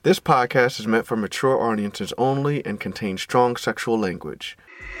This podcast is meant for mature audiences only and contains strong sexual language.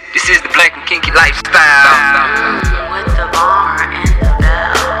 This is the Black and Kinky Lifestyle. With the bar and the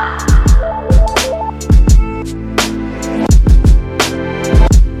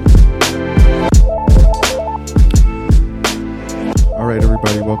All right,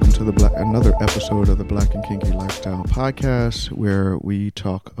 everybody, welcome to another episode of the Black and Kinky Lifestyle podcast, where we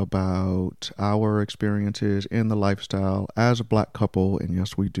talk about our experiences in the lifestyle as a black couple. And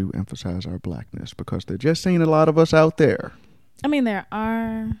yes, we do emphasize our blackness because there just ain't a lot of us out there. I mean, there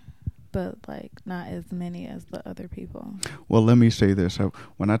are, but like not as many as the other people. Well, let me say this: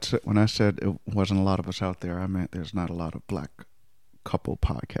 when I said it wasn't a lot of us out there, I meant there's not a lot of black couple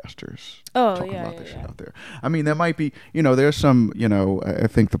podcasters talking about this shit out there. I mean, there might be, there's some, I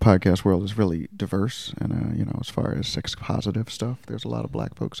think the podcast world is really diverse, and as far as sex positive stuff, there's a lot of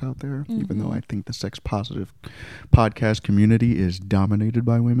black folks out there. Mm-hmm. Even though I think the sex positive podcast community is dominated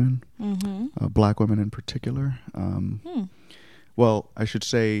by women, black women in particular. Well, I should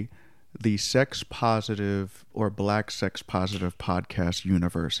say the sex positive or black sex positive podcast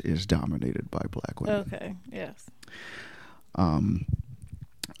universe is dominated by black women. Okay. Yes.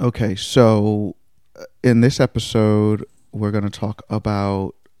 Okay, so in this episode, we're going to talk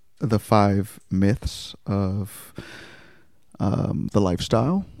about the 5 myths of the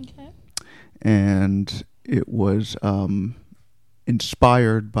lifestyle. Okay. And it was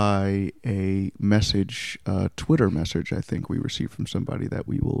inspired by a message, Twitter message, I think we received from somebody that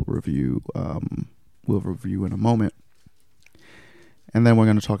we will review. We'll review in a moment. And then we're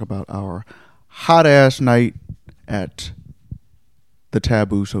going to talk about our hot ass night at the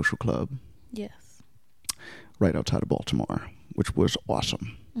Taboo Social Club. Yes. Right outside of Baltimore, which was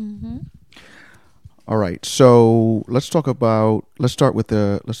awesome. Mm-hmm. All right, so let's start with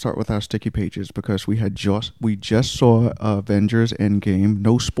our sticky pages, because we just saw Avengers Endgame.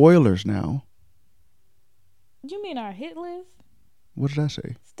 No spoilers now. You mean our hit list? What did I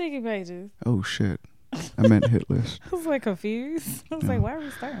say? Sticky pages. Oh shit. I meant hit list. I was like confused. I was like, why are we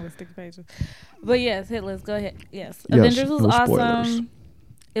starting with sticky pages? But yes, hit list. Go ahead. Yes. Avengers was awesome. Spoilers.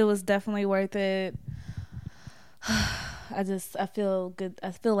 It was definitely worth it. I feel good.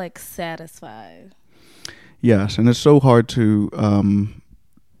 I feel like satisfied. Yes, and it's so hard to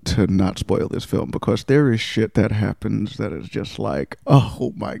not spoil this film, because there is shit that happens that is just like,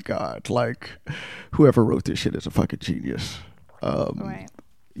 oh my God, like whoever wrote this shit is a fucking genius. Right.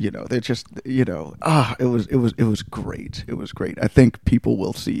 They're just, it was great. It was great. I think people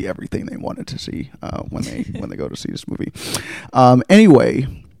will see everything they wanted to see when they go to see this movie. Anyway,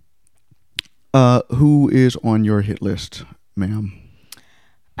 who is on your hit list, ma'am?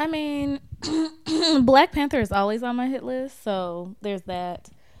 I mean, Black Panther is always on my hit list, so there's that.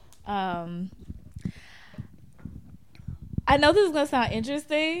 I know this is gonna sound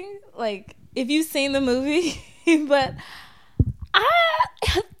interesting, like if you've seen the movie, but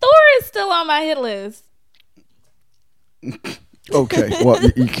Thor is still on my hit list. Okay, well,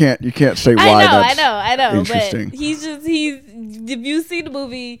 you can't say why. I know. Interesting. But he's if you see the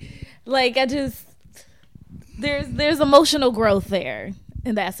movie, like there's emotional growth there,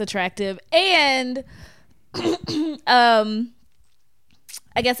 and that's attractive. And I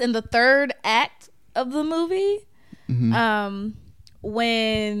guess in the third act of the movie,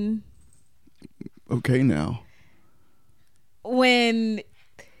 when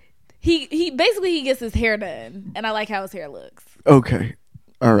he basically gets his hair done, and I like how his hair looks. Okay.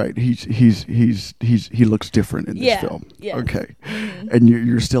 All right. He looks different in this film. Yeah. Okay. Mm-hmm. And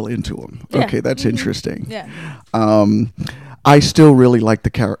you're still into him. Yeah. Okay, that's interesting. Yeah. I still really like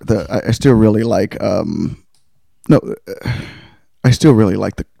I still really like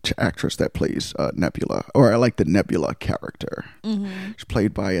the actress that plays Nebula, or I like the Nebula character. Mm-hmm. She's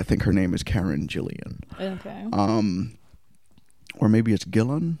played by, I think her name is Karen Gillan. Okay. Or maybe it's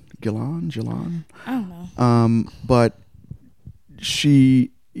Gillan. I don't know. But she,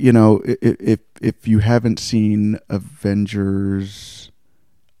 if you haven't seen Avengers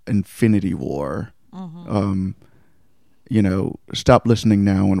Infinity War, stop listening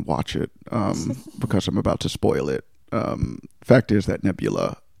now and watch it, because I'm about to spoil it. Fact is that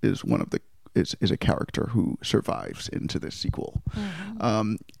Nebula is is a character who survives into this sequel.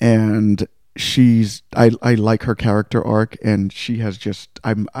 And I like her character arc, and she has just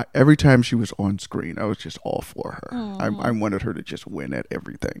every time she was on screen, I was just all for her. I wanted her to just win at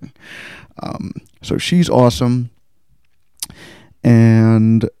everything. So she's awesome.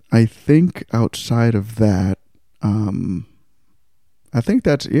 And I think outside of that, I think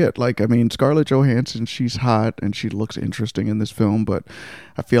that's it. Like, I mean, Scarlett Johansson, she's hot and she looks interesting in this film, but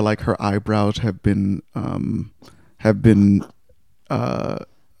I feel like her eyebrows have been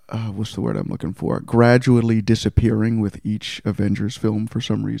what's the word I'm looking for? Gradually disappearing with each Avengers film for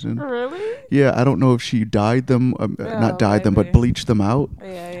some reason. Really? Yeah, I don't know if she dyed them, not dyed them, but bleached them out.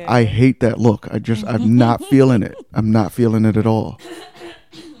 Yeah. I hate that look. I'm not feeling it. I'm not feeling it at all.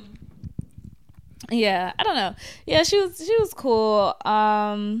 Yeah, I don't know. Yeah, she was cool.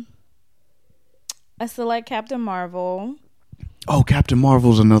 I still like Captain Marvel. Oh, Captain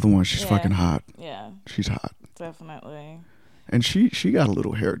Marvel's another one. She's fucking hot. Yeah. She's hot. Definitely. And she got a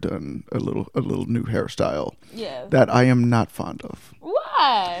little hair done, a little new hairstyle. Yeah. That I am not fond of.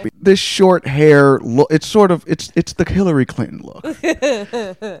 Why? This short hair look, it's the Hillary Clinton look.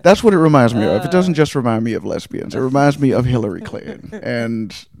 That's what it reminds me of. It doesn't just remind me of lesbians. It reminds me of Hillary Clinton.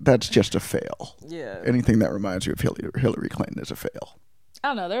 And that's just a fail. Yeah. Anything that reminds you of Hillary Clinton is a fail. I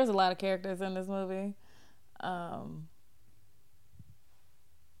don't know. There's a lot of characters in this movie.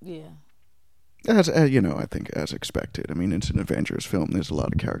 Yeah. As I think as expected. I mean, it's an Avengers film. There's a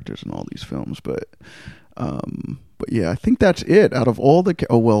lot of characters in all these films, but yeah, I think that's it. Out of all the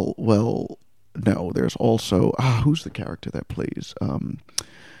no, there's also who's the character that plays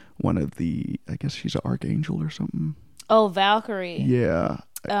one of the, I guess she's an archangel or something. Oh, Valkyrie. Yeah.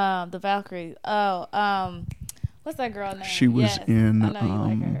 The Valkyrie. Oh, what's that girl name? She was in. I know you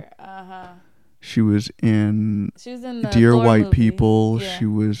like her. She was in the Dear Thor White movie. People. Yeah. She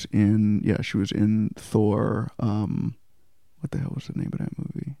was in Thor. What the hell was the name of that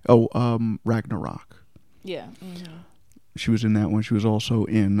movie? Oh, Ragnarok. Yeah. Mm-hmm. She was in that one. She was also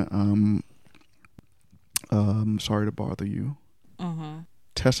in Sorry to Bother You. Mm-hmm.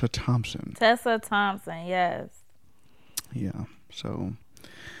 Tessa Thompson. Yes. Yeah. So,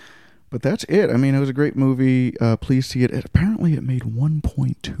 but that's it. I mean, it was a great movie. Please see it. Apparently, it made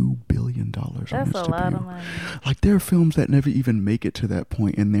 $1.2 billion. That's a lot of money. Like, there are films that never even make it to that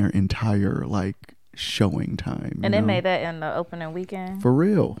point in their entire showing time. And they made that in the opening weekend. For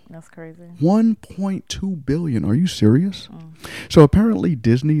real. That's crazy. $1.2 billion. Are you serious? So apparently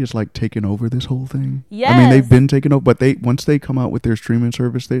Disney is taking over this whole thing. Yes. I mean, they've been taking over, but once they come out with their streaming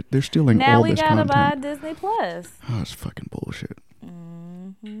service, they're stealing all this content. Now we gotta buy Disney Plus. Oh, it's fucking bullshit.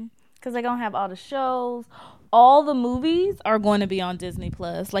 Because they're gonna have all the shows. All the movies are going to be on Disney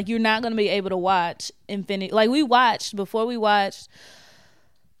Plus. You're not going to be able to watch Infinity. Before we watched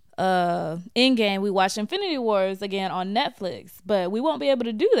Endgame, we watched Infinity Wars again on Netflix, but we won't be able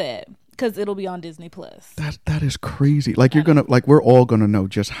to do that because it'll be on Disney Plus. That is crazy. We're all gonna know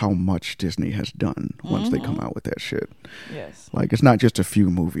just how much Disney has done once they come out with that shit. Yes. It's not just a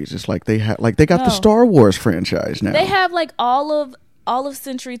few movies. It's they got the Star Wars franchise now. They have all of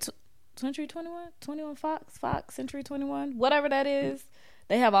Century 21 Fox Century 21, whatever that is.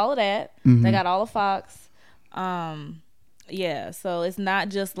 They have all of that. Mm-hmm. They got all of Fox. Yeah, so it's not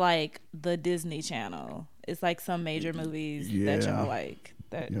just the Disney Channel. It's some major movies that y'all like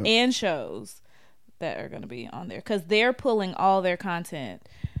that, yep. and shows that are going to be on there because they're pulling all their content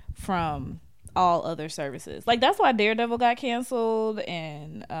from all other services. That's why Daredevil got canceled,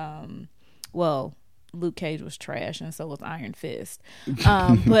 and Luke Cage was trash, and so was Iron Fist.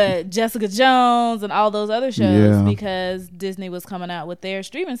 But Jessica Jones and all those other shows, because Disney was coming out with their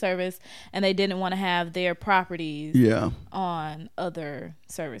streaming service, and they didn't want to have their properties on other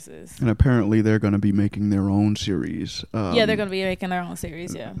services. And apparently they're going to be making their own series. They're going to be making their own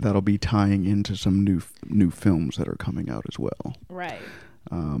series, That'll be tying into some new films that are coming out as well. Right.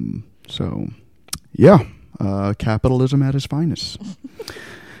 So, capitalism at its finest.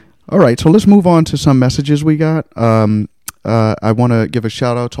 All right, so let's move on to some messages we got. I want to give a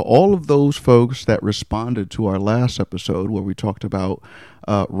shout out to all of those folks that responded to our last episode where we talked about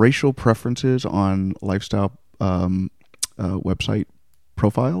racial preferences on lifestyle website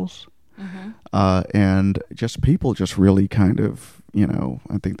profiles. Mm-hmm. And just people just really kind of,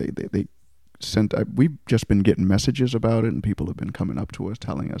 I think they sent, we've just been getting messages about it, and people have been coming up to us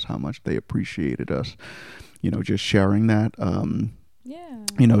telling us how much they appreciated us, just sharing that.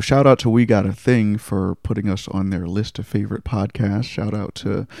 Shout out to We Got a Thing for putting us on their list of favorite podcasts. Shout out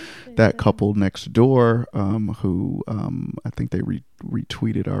to that couple next door who I think they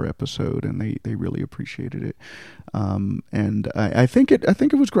retweeted our episode, and they really appreciated it. And I think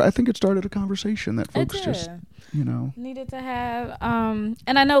it was great. I think it started a conversation that folks just needed to have.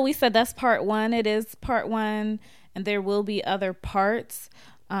 And I know we said that's part one. It is part one, and there will be other parts.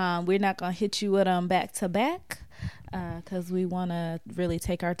 We're not gonna hit you with them back to back. Because we want to really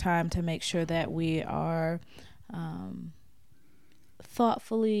take our time to make sure that we are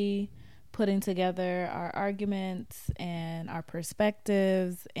thoughtfully putting together our arguments and our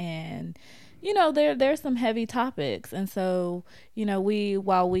perspectives, and there's some heavy topics, and so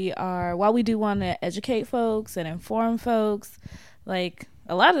while we do want to educate folks and inform folks,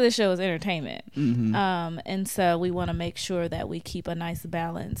 A lot of this show is entertainment. And so we want to make sure that we keep a nice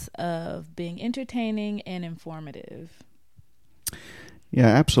balance of being entertaining and informative. Yeah,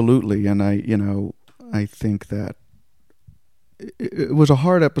 absolutely. And I think that it was a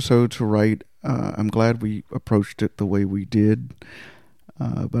hard episode to write. I'm glad we approached it the way we did.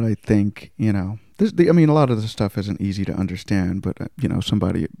 But I think, a lot of the stuff isn't easy to understand, but,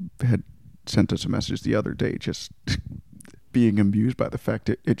 somebody had sent us a message the other day just being amused by the fact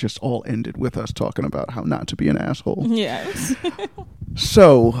that it just all ended with us talking about how not to be an asshole. Yes.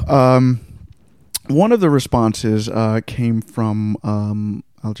 So, one of the responses came from,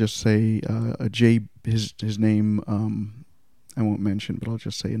 I'll just say, his name, I won't mention, but I'll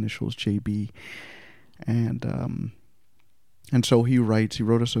just say initials JB. And so he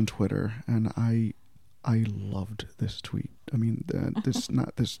wrote us on Twitter, and I loved this tweet. I mean, this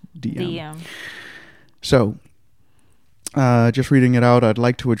DM. So, just reading it out, I'd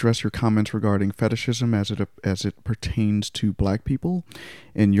like to address your comments regarding fetishism as it pertains to black people.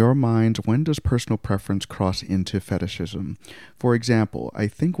 In your minds, when does personal preference cross into fetishism? For example, I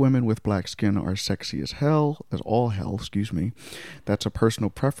think women with black skin are sexy as all hell. That's a personal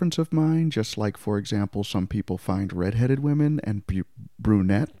preference of mine, just like, for example, some people find redheaded women and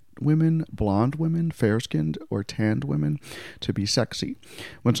brunette women, blonde women, fair-skinned or tanned women to be sexy.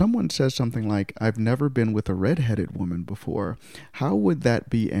 When someone says something like, I've never been with a redheaded woman before, how would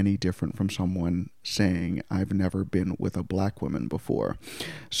that be any different from someone saying, I've never been with a black woman before?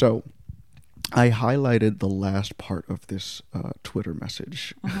 So I highlighted the last part of this Twitter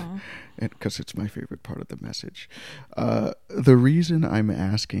message because it's my favorite part of the message. The reason I'm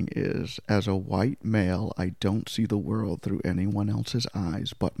asking is, as a white male, I don't see the world through anyone else's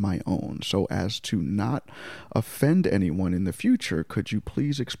eyes but my own. So as to not offend anyone in the future, could you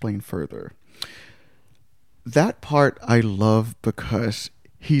please explain further? That part I love because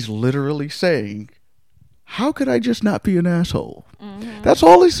he's literally saying, how could I just not be an asshole? That's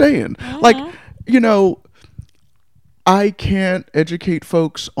all he's saying. Like, I can't educate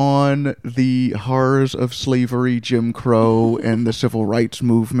folks on the horrors of slavery, Jim Crow, and the civil rights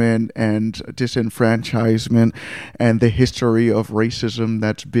movement and disenfranchisement and the history of racism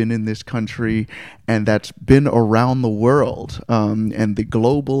that's been in this country and that's been around the world, and the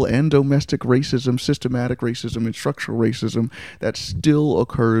global and domestic racism, systematic racism, and structural racism that still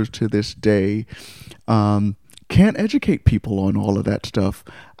occurs to this day. Can't educate people on all of that stuff.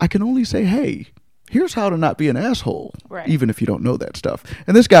 I can only say, hey, here's how to not be an asshole, right, even if you don't know that stuff.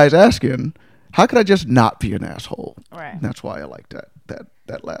 And this guy's asking, how could I just not be an asshole? Right. And that's why I like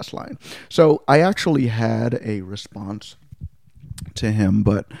that last line. So I actually had a response to him,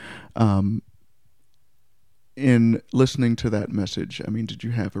 but in listening to that message, I mean, did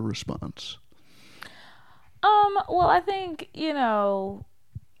you have a response? Well, I think,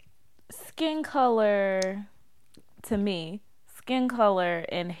 skin color, to me, skin color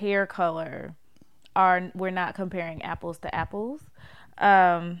and hair color we're not comparing apples to apples,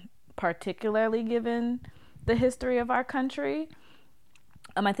 particularly given the history of our country.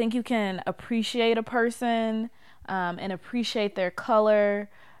 I think you can appreciate a person and appreciate their color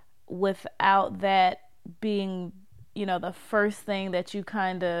without that being, the first thing that you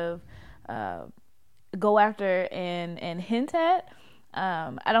kind of go after and hint at.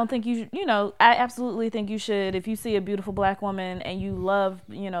 I don't think I absolutely think you should, if you see a beautiful black woman and you love,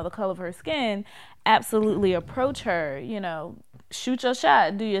 the color of her skin, absolutely approach her, shoot your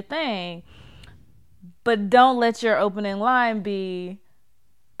shot, do your thing. But don't let your opening line be,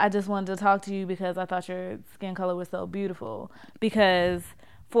 I just wanted to talk to you because I thought your skin color was so beautiful. Because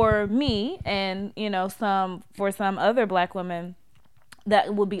for me and, for some other black women,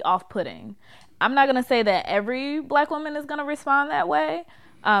 that would be off-putting. I'm not going to say that every black woman is going to respond that way.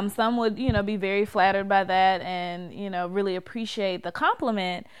 Some would, be very flattered by that and, really appreciate the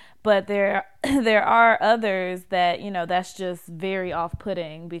compliment. But there are others that, that's just very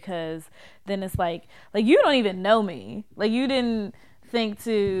off-putting, because then it's like you don't even know me. Like, you didn't think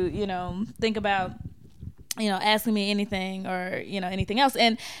to, think about, asking me anything or, anything else.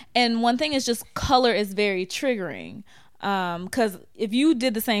 And one thing is just color is very triggering. Cause if you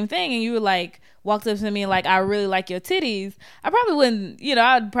did the same thing and you were walked up to me and I really like your titties, I probably wouldn't,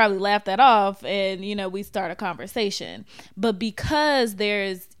 I'd probably laugh that off and, we start a conversation. But because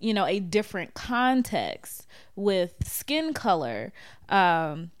there's, a different context with skin color,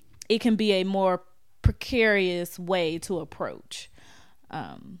 it can be a more precarious way to approach.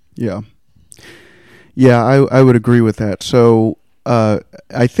 Yeah, I would agree with that. So,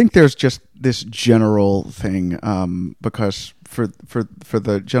 I think there's just this general thing, because for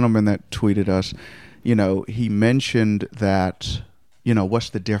the gentleman that tweeted us, he mentioned that what's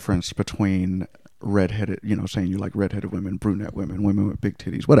the difference between redheaded, saying you like redheaded women, brunette women, women with big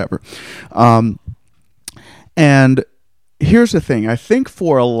titties, whatever. And here's the thing. I think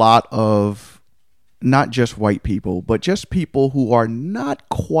for a lot of not just white people, but just people who are not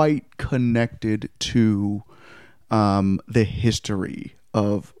quite connected to the history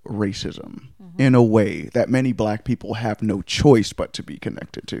of racism in a way that many black people have no choice but to be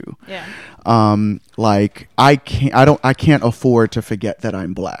connected to. Yeah. Like I can't afford to forget that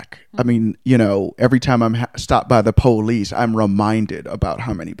I'm black. I mean, every time I'm stopped by the police, I'm reminded about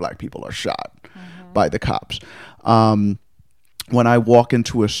how many black people are shot by the cops. When I walk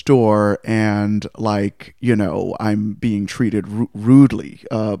into a store and I'm being treated rudely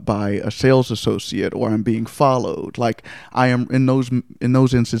by a sales associate, or I'm being followed, like I am in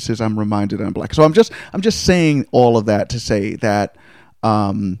those instances, I'm reminded I'm black. So I'm just saying all of that to say that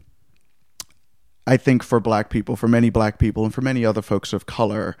I think for black people, for many black people, and for many other folks of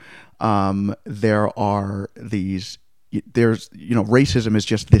color, there are these. Racism is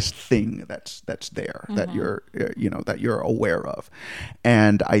just this thing that's there that you're aware of,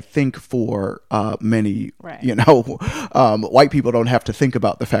 and I think for many, white people don't have to think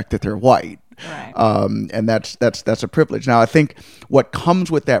about the fact that they're white, right. And that's a privilege. Now, I think what comes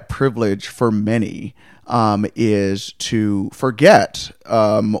with that privilege for many is to forget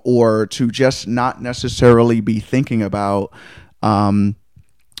or to just not necessarily be thinking about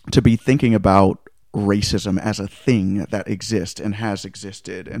racism as a thing that exists and has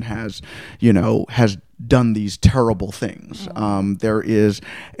existed and has done these terrible things. There is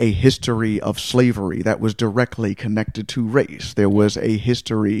a history of slavery that was directly connected to race. There was a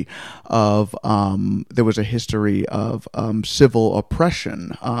history of civil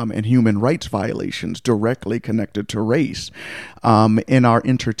oppression and human rights violations directly connected to race. In our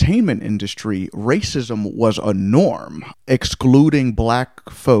entertainment industry, racism was a norm, excluding black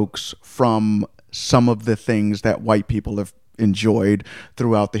folks from some of the things that white people have enjoyed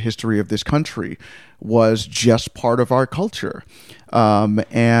throughout the history of this country was just part of our culture.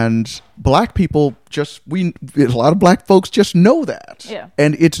 And black people a lot of black folks just know that. Yeah.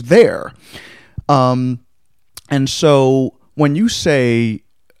 And it's there. And so when you say,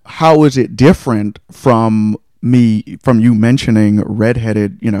 how is it different from you mentioning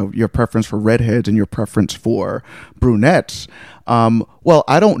redheaded, your preference for redheads and your preference for brunettes. Well,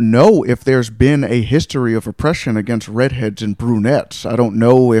 I don't know if there's been a history of oppression against redheads and brunettes. I don't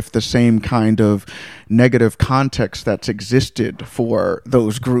know if the same kind of negative context that's existed for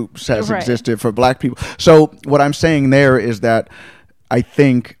those groups has existed for black people. So what I'm saying there is that I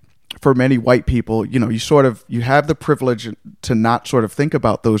think for many white people, you have the privilege to not sort of think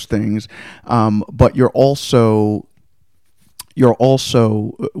about those things, but you're also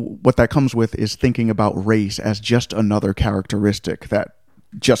what that comes with is thinking about race as just another characteristic that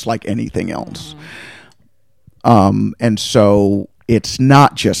just like anything else. And so it's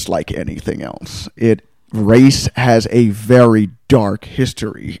not just like anything else. Race has a very dark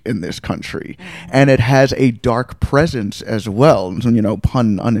history in this country, and it has a dark presence as well.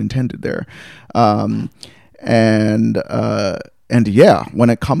 Pun unintended there. And when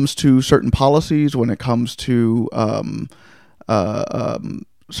it comes to certain policies, when it comes to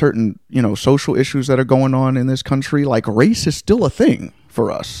certain social issues that are going on in this country, like race is still a thing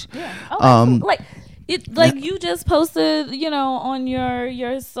for us. Yeah. You just posted, on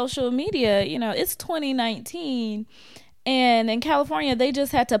your social media, it's 2019, and in California they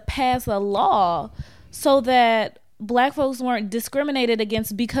just had to pass a law so that black folks weren't discriminated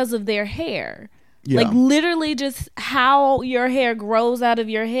against because of their hair. Yeah. Like literally just how your hair grows out of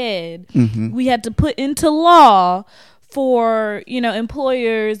your head. We had to put into law for,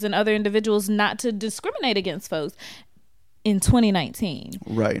 employers and other individuals not to discriminate against folks in 2019.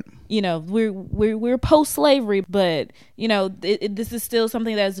 Right. We're post-slavery, but this is still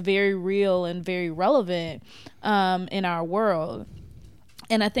something that's very real and very relevant in our world.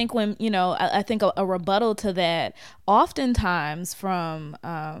 And I think when I think a rebuttal to that oftentimes from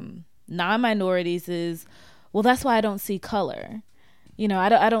non-minorities is, well, that's why I don't see color.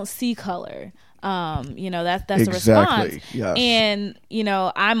 I don't see color. That's exactly. A response. Yes. And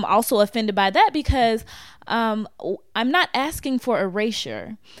I'm also offended by that because I'm not asking for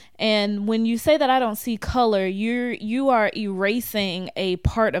erasure. And when you say that I don't see color, you are erasing a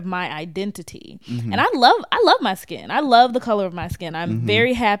part of my identity. And I love my skin. I love the color of my skin. I'm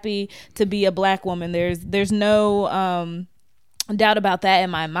very happy to be a black woman. There's no doubt about that in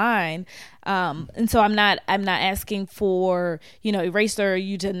my mind. And so I'm not asking for, eraser,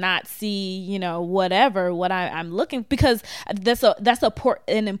 you to not see, whatever, what I'm looking, because that's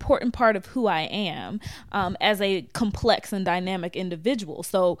an important part of who I am, as a complex and dynamic individual.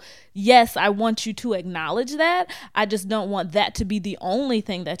 So yes, I want you to acknowledge that. I just don't want that to be the only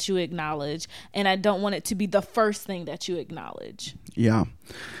thing that you acknowledge. And I don't want it to be the first thing that you acknowledge. Yeah.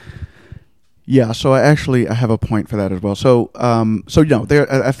 Yeah, so I have a point for that as well. So,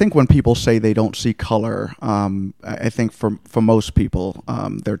 I think when people say they don't see color, I think for most people,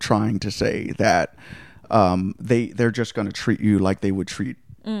 they're trying to say that they're just going to treat you like they would treat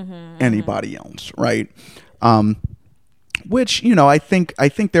anybody else, right? Which, I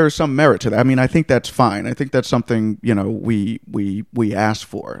think there is some merit to that. I mean, I think that's fine. I think that's something, we ask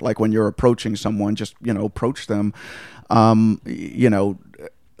for. Like when you're approaching someone, just, approach them,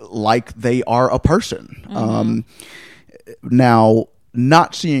 like they are a person. Now,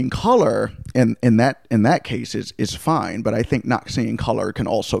 not seeing color in that case is fine, but I think not seeing color can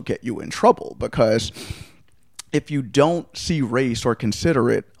also get you in trouble, because if you don't see race or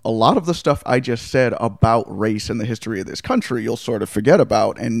consider it, a lot of the stuff I just said about race and the history of this country, you'll sort of forget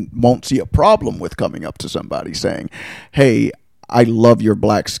about and won't see a problem with coming up to somebody saying, "Hey, I love your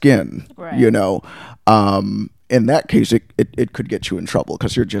black skin," right. In that case, it could get you in trouble,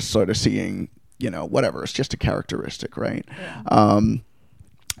 because you're just sort of seeing, whatever. It's just a characteristic, right? Yeah.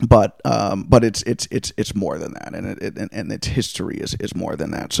 But it's more than that, and its history is more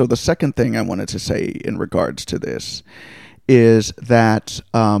than that. So the second thing I wanted to say in regards to this is that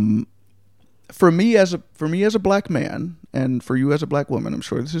for me as a black man, and for you as a black woman, I'm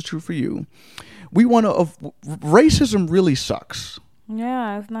sure this is true for you, we want to. Racism really sucks.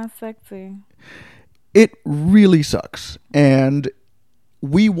 Yeah, it's not sexy. It really sucks, and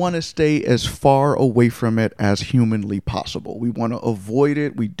we want to stay as far away from it as humanly possible. We want to avoid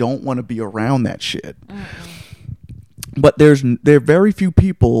it. We don't want to be around that shit. But there are very few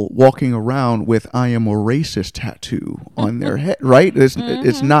people walking around with "I am a racist" tattoo on their head, right?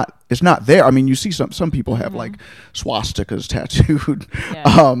 It's not there. I mean, you see some people have like swastikas tattooed,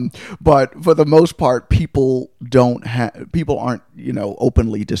 yeah. But for the most part, people aren't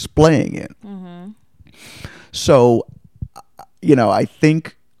openly displaying it. So, I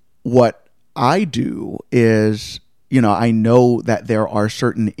think what I do is, I know that there are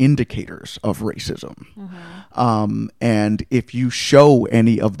certain indicators of racism. And if you show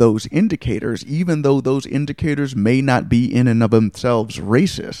any of those indicators, even though those indicators may not be in and of themselves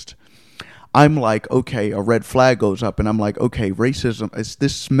racist, I'm like, okay, a red flag goes up, and I'm like, okay, racism.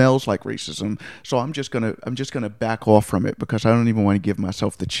 This smells like racism, so I'm just gonna back off from it, because I don't even want to give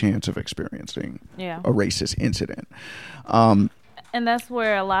myself the chance of experiencing a racist incident. And that's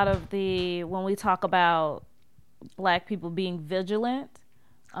where a lot of when we talk about black people being vigilant,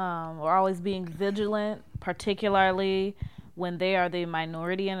 or always being vigilant, particularly when they are the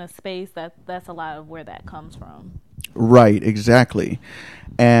minority in a space, that's a lot of where that comes from. Right, exactly.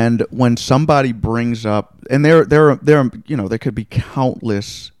 And when somebody brings up, and there could be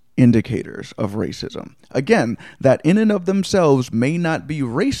countless indicators of racism. Again, that in and of themselves may not be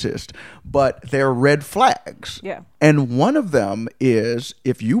racist, but they're red flags. Yeah. And one of them is,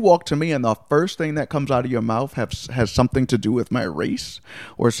 if you walk to me and the first thing that comes out of your mouth has something to do with my race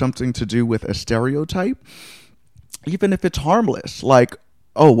or something to do with a stereotype, even if it's harmless, like,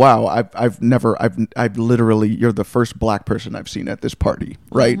 oh wow, I've literally, you're the first black person I've seen at this party,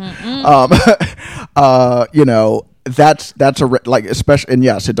 right? That's like, especially, and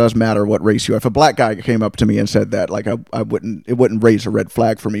yes, it does matter what race you are. If a black guy came up to me and said that, like, it wouldn't raise a red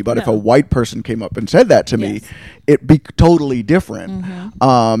flag for me. But if a white person came up and said that to me, it'd be totally different.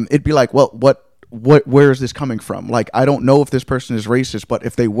 It'd be like, well, where is this coming from? Like, I don't know if this person is racist, but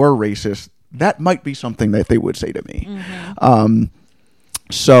if they were racist, that might be something that they would say to me.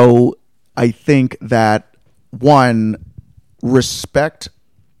 So I think that, one, respect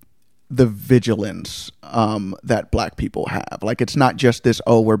the vigilance that black people have. Like, it's not just this,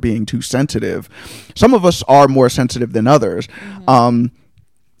 oh, we're being too sensitive. Some of us are more sensitive than others.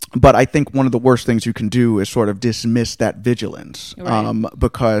 But I think one of the worst things you can do is sort of dismiss that vigilance, right.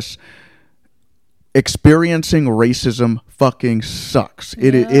 Because experiencing racism fucking sucks.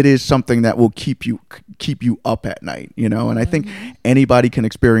 It is something that will keep you up at night, and I think anybody can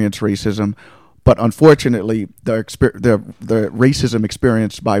experience racism, but unfortunately the racism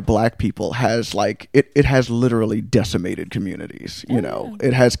experienced by black people has, like, it has literally decimated communities.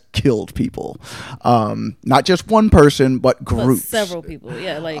 It has killed people, not just one person, but groups, several people.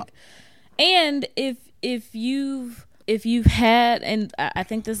 And if you've had, and I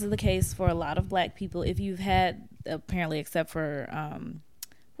think this is the case for a lot of black people, if you've had apparently, except for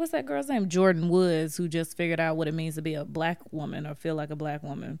what's that girl's name? Jordan Woods, who just figured out what it means to be a black woman or feel like a black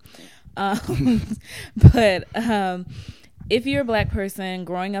woman. But if you're a black person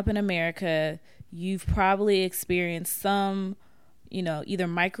growing up in America, you've probably experienced some, either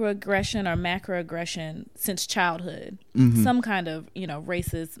microaggression or macroaggression since childhood. Some kind of,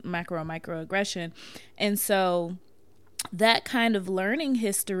 racist microaggression. And so that kind of learning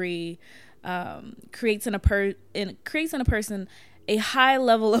history creates in a person a high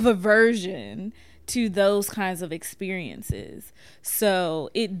level of aversion to those kinds of experiences. So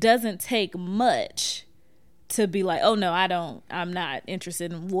it doesn't take much to be like, oh no, I'm not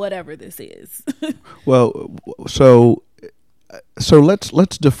interested in whatever this is. Well, so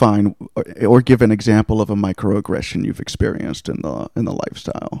let's define or give an example of a microaggression you've experienced in the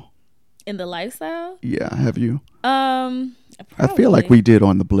lifestyle. In the lifestyle? Yeah, have you? Probably. I feel like we did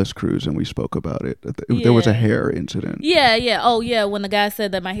on the Bliss Cruise and we spoke about it. There was a hair incident. Yeah. Oh, yeah. When the guy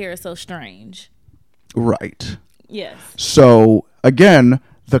said that my hair is so strange. Right. Yes. So, again,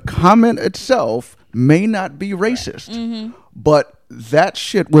 the comment itself may not be racist, but that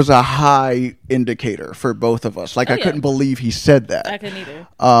shit was a high indicator for both of us. Like, I couldn't believe he said that. I couldn't either.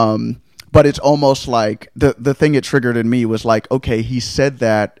 But it's almost like the thing it triggered in me was like, okay, he said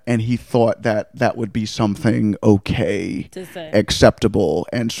that and he thought that would be something okay, to say. Acceptable,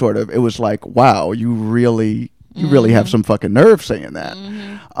 and sort of, it was like, wow, you really have some fucking nerve saying that.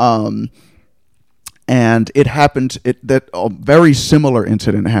 And it happened, that a very similar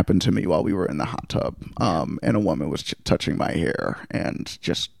incident happened to me while we were in the hot tub, and a woman was touching my hair, and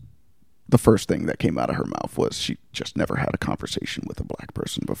just the first thing that came out of her mouth was she just never had a conversation with a black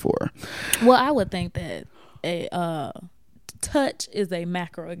person before. Well, I would think that a touch is a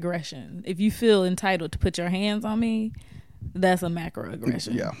macroaggression. If you feel entitled to put your hands on me, that's a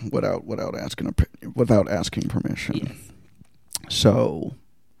macroaggression. Yeah, without asking permission. Yes. So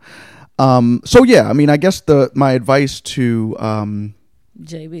yeah, I mean, I guess my advice to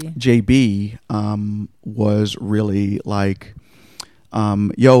JB was really like,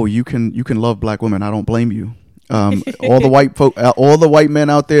 yo, you can love black women. I don't blame you. All the white men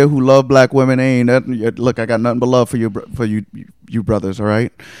out there who love black women, look, I got nothing but love for you brothers. All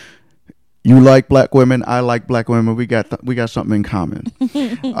right, you like black women, I like black women. We got something in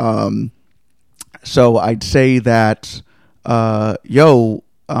common. So I'd say that,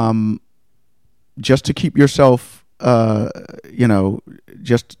 just to keep yourself,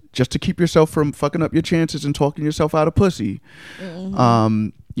 just to keep yourself from fucking up your chances and talking yourself out of pussy.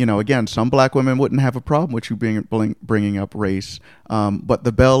 Again, some black women wouldn't have a problem with you bringing up race, but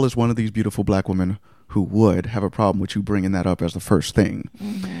the Belle is one of these beautiful black women who would have a problem with you bringing that up as the first thing.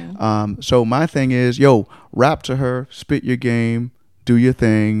 So my thing is, rap to her, spit your game, do your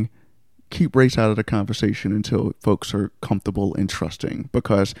thing, keep race out of the conversation until folks are comfortable and trusting.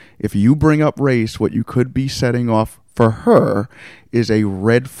 Because if you bring up race, what you could be setting off for her is a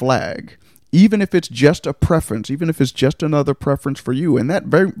red flag, even if it's just a preference, even if it's just another preference for you. And that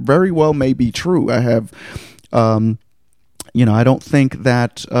very, very well may be true. I have, I don't think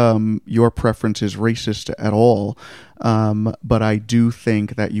that your preference is racist at all. But I do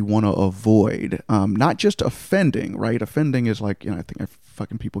think that you want to avoid, not just offending, right? Offending is like, I think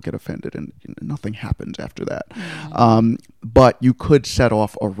fucking people get offended and nothing happens after that. But you could set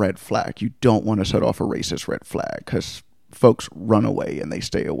off a red flag. You don't want to set off a racist red flag, because folks run away and they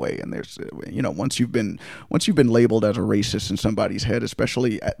stay away. And there's, once you've been labeled as a racist in somebody's head,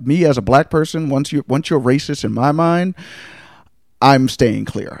 especially me as a black person, once you're racist in my mind, I'm staying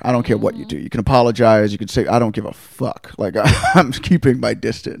clear. I don't care what you do. You can apologize. You can say, I don't give a fuck. Like, I'm keeping my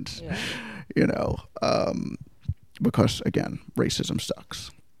distance, because, again, racism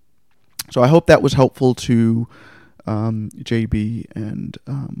sucks. So I hope that was helpful to JB and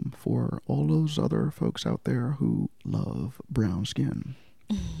for all those other folks out there who love brown skin.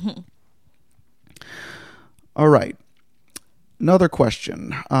 All right. Another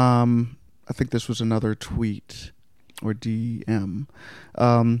question. I think this was another tweet or DM.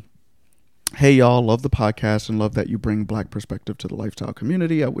 Hey y'all, love the podcast and love that you bring black perspective to the lifestyle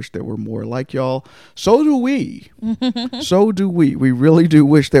community. I wish there were more like y'all. So do we. So do we. We really do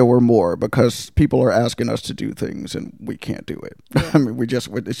wish there were more, because people are asking us to do things and we can't do it. Yeah. I mean,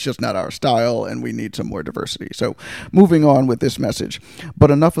 it's just not our style, and we need some more diversity. So moving on with this message.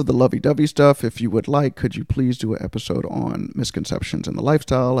 But enough of the lovey-dovey stuff. If you would like, could you please do an episode on misconceptions in the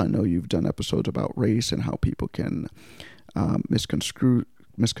lifestyle? I know you've done episodes about race and how people can misconstrue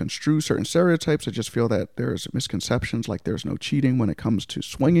misconstrue certain stereotypes. I just feel that there's misconceptions, like there's no cheating when it comes to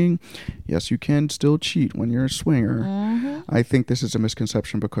swinging. Yes, you can still cheat when you're a swinger. I think this is a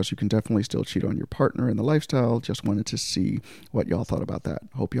misconception because you can definitely still cheat on your partner in the lifestyle. Just wanted to see what y'all thought about that.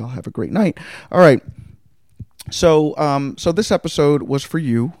 Hope y'all have a great night. All right. So this episode was for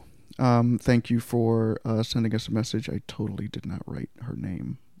you. Thank you for sending us a message. I totally did not write her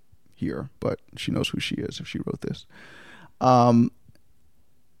name here, but she knows who she is if she wrote this.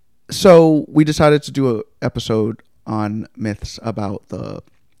 So we decided to do an episode on myths about the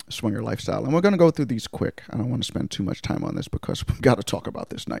swinger lifestyle, and we're going to go through these quick. I don't want to spend too much time on this because we've got to talk about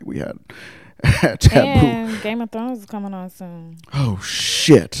this night we had at Taboo. And Game of Thrones is coming on soon. Oh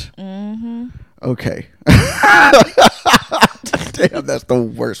shit. Okay. Damn, that's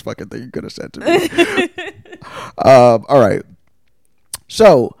the worst fucking thing you could have said to me. All right.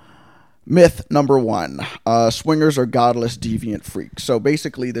 So, myth number 1: swingers are godless, deviant freaks. So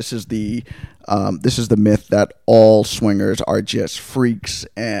basically, this is the myth that all swingers are just freaks,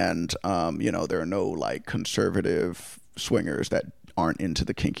 and there are no like conservative swingers that aren't into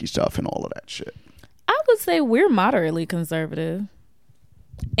the kinky stuff and all of that shit. I would say we're moderately conservative,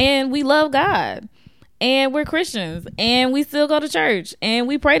 and we love God, and we're Christians, and we still go to church, and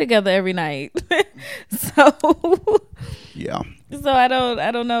we pray together every night. So yeah. So I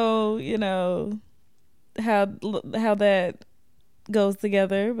don't know, how that goes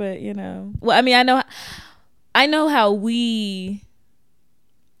together, but well, I mean, I know how we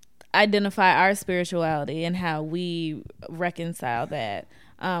identify our spirituality and how we reconcile that,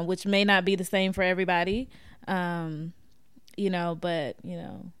 which may not be the same for everybody, but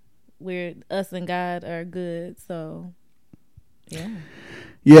we're us and God are good, so yeah.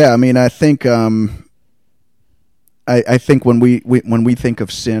 Yeah, I mean, I think I think when we think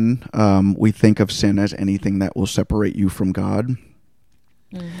of sin, we think of sin as anything that will separate you from God.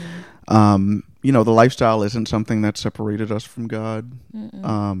 The lifestyle isn't something that separated us from God. If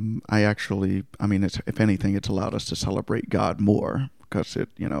anything, it's allowed us to celebrate God more, because it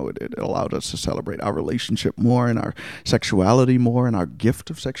allowed us to celebrate our relationship more and our sexuality more and our gift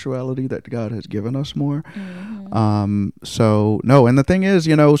of sexuality that God has given us more. And the thing is,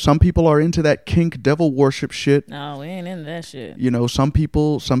 some people are into that kink devil worship shit. No, we ain't into that shit. Some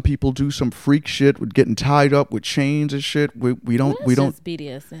people do some freak shit with getting tied up with chains and shit. We don't just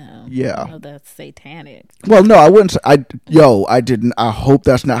BDSM. Yeah. That's satanic. Well, no, I wouldn't. I didn't. I hope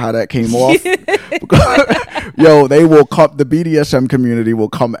that's not how that came off. They will come. The BDSM community will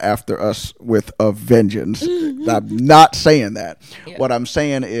come after us with a vengeance. I'm not saying that. Yeah. What I'm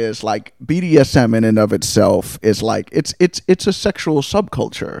saying is, like, BDSM in and of itself is like it's a sexual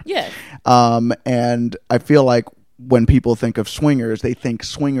subculture. Yeah. And I feel like when people think of swingers, they think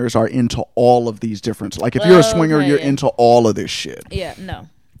swingers are into all of these different. Like, if you're a swinger, you're into all of this shit. Yeah. No.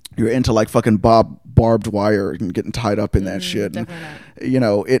 You're into like fucking barbed wire and getting tied up in that shit. And,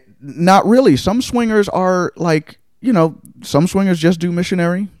 it not really. Some swingers are like, some swingers just do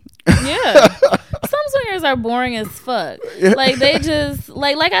missionary. Yeah. Some swingers are boring as fuck. Like, they just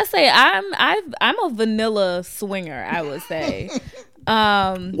like I say, I'm a vanilla swinger, I would say.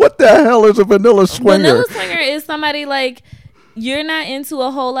 What the hell is a vanilla swinger? Vanilla swinger is somebody like, you're not into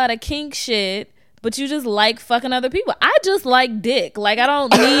a whole lot of kink shit, but you just like fucking other people. I just like dick. Like, I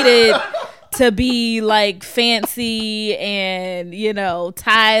don't need it to be like fancy and,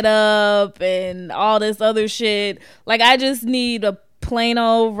 tied up and all this other shit. Like, I just need a plain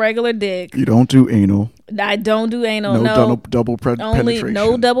old regular dick. You don't do anal. I don't do anal. No double penetration.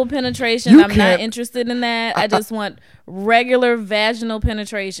 No double penetration. I'm not interested in that. I just want regular vaginal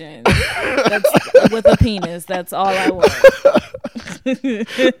penetration. That's with a penis. That's all I want.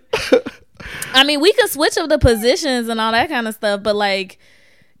 I mean, we can switch up the positions and all that kind of stuff, but like,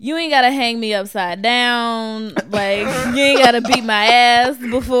 you ain't gotta hang me upside down. Like, you ain't gotta beat my ass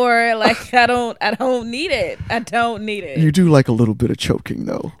before. Like, I don't need it. I don't need it. You do like a little bit of choking,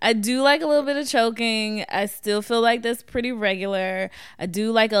 though. I do like a little bit of choking. I still feel like that's pretty regular. I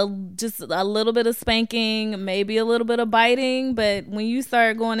do like just a little bit of spanking, maybe a little bit of biting. But when you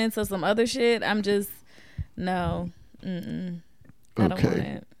start going into some other shit, I'm just no. I don't want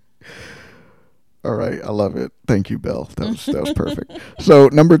it. All right, I love it. Thank you, Belle. That was perfect. So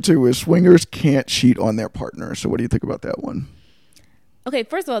number 2 is swingers can't cheat on their partner. So what do you think about that one? Okay,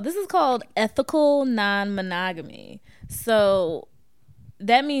 first of all, this is called ethical non-monogamy. So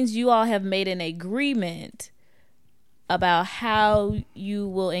that means you all have made an agreement about how you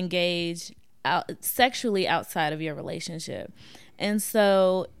will engage sexually outside of your relationship. And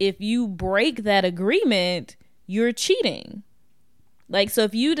so if you break that agreement, you're cheating. Like, so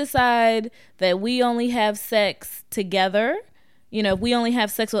if you decide that we only have sex together, if we only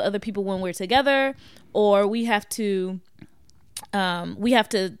have sex with other people when we're together, or we have to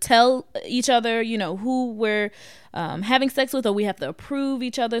tell each other, who we're having sex with, or we have to approve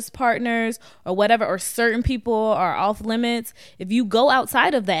each other's partners or whatever, or certain people are off limits. If you go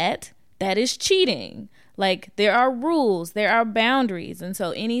outside of that, that is cheating. Like, there are rules, there are boundaries. And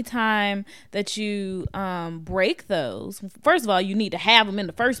so anytime that you break those, first of all, you need to have them in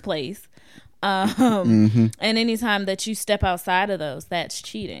the first place. And anytime that you step outside of those, that's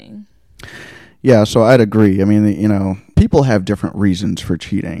cheating. Yeah, so I'd agree. I mean, people have different reasons for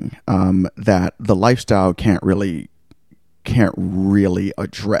cheating that the lifestyle can't really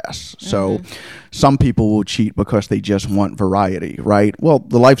address. So some people will cheat because they just want variety, right? Well,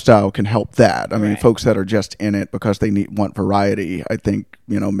 the lifestyle can help that. I mean, folks that are just in it because they want variety, I think,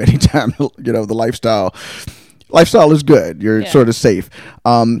 many times, the lifestyle is good. You're sort of safe.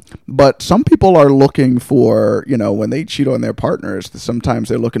 But some people are looking for, when they cheat on their partners, sometimes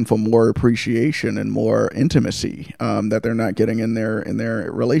they're looking for more appreciation and more intimacy that they're not getting in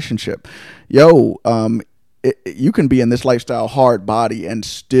their relationship. You can be in this lifestyle hard body and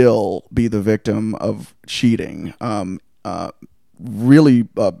still be the victim of cheating. Really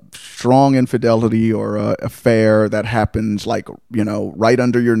strong infidelity or affair that happens right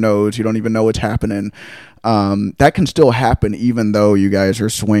under your nose. You don't even know it's happening. That can still happen even though you guys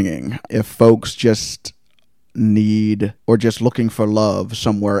are swinging. If folks just need or just looking for love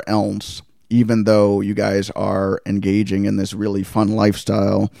somewhere else, even though you guys are engaging in this really fun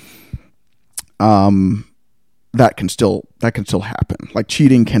lifestyle, that can still happen. Like,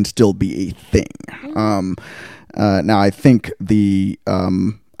 cheating can still be a thing. Now, I think the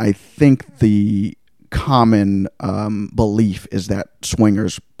common belief is that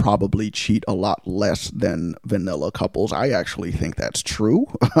swingers probably cheat a lot less than vanilla couples. I actually think that's true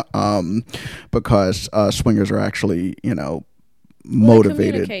because swingers are actually,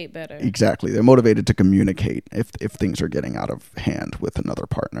 motivated. Communicate better. Exactly. They're motivated to communicate if things are getting out of hand with another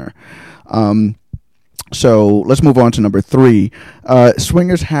partner. So let's move on to number 3.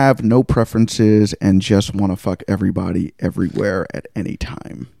 Swingers have no preferences and just want to fuck everybody everywhere at any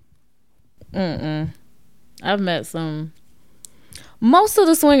time. I've met most of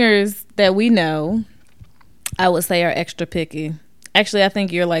the swingers that we know, I would say, are extra picky. Actually, I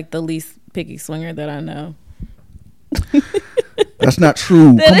think you're like the least picky swinger that I know. That's not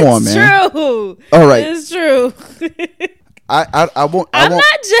true. Come on, man. That's true. All right. It's true. I won't. I'm not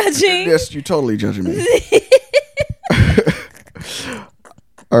judging. Yes, you're totally judging me.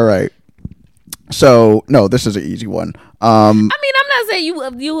 All right. So no, this is an easy one. I mean, I'm not saying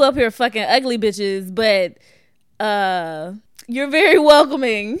you up here fucking ugly bitches, but you're very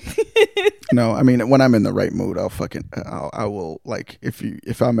welcoming. No, I mean, when I'm in the right mood, I will, like,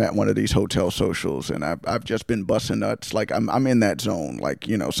 if I'm at one of these hotel socials and I've just been busting nuts, like I'm in that zone. Like,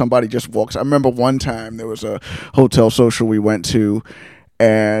 somebody just walks. I remember one time there was a hotel social we went to,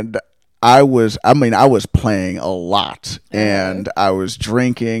 and I was playing a lot and I was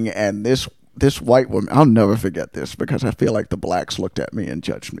drinking, and this white woman, I'll never forget this because I feel like the blacks looked at me and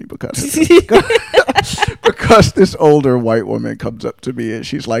judged me because this older white woman comes up to me and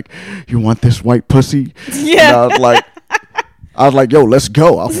she's like, "You want this white pussy?" Yeah. And I was like, "Yo, let's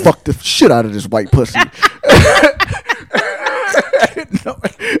go. I'll fuck the shit out of this white pussy."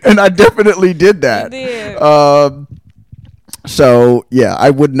 And I definitely did that. You did. So yeah, I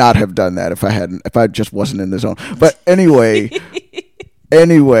would not have done that if I just wasn't in the zone. But anyway,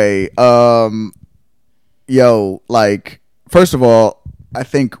 first of all, I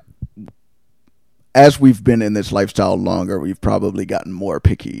think as we've been in this lifestyle longer, we've probably gotten more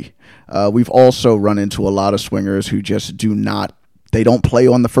picky. We've also run into a lot of swingers who just they don't play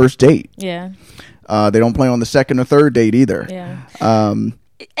on the first date. Yeah. They don't play on the second or third date either. Yeah.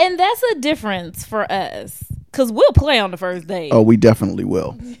 And that's a difference for us, because we'll play on the first date. Oh, we definitely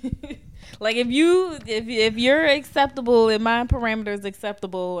will. Like, if you're acceptable and my parameters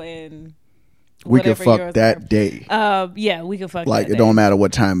acceptable, and we can fuck that day. Yeah, we can fuck. Like, that it don't matter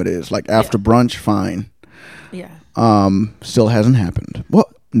what time it is. Like, after brunch, fine. Yeah. Still hasn't happened.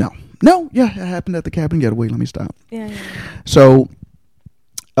 Well, no. Yeah, it happened at the Cabin Getaway. Let me stop. Yeah. So,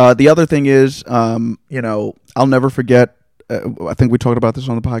 the other thing is, I'll never forget. I think we talked about this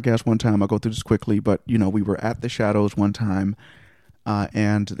on the podcast one time. I'll go through this quickly, but we were at the Shadows one time.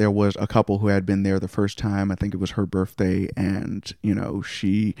 And there was a couple who had been there the first time. I think it was her birthday. And,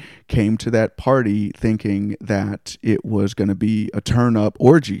 she came to that party thinking that it was going to be a turn-up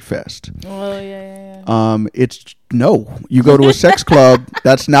orgy fest. Oh, yeah. You go to a sex club,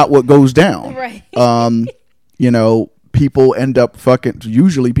 that's not what goes down. Right. People end up fucking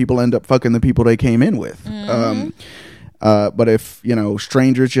the people they came in with. Mm-hmm. But if,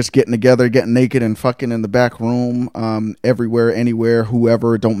 strangers just getting together, getting naked and fucking in the back room, everywhere, anywhere,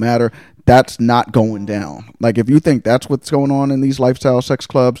 whoever, don't matter, that's not going down. Like, if you think that's what's going on in these lifestyle sex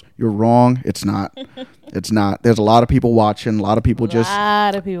clubs, you're wrong. It's not. It's not. There's a lot of people watching, a lot of people just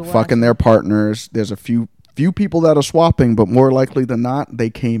fucking their partners. There's a few people that are swapping, but more likely than not, they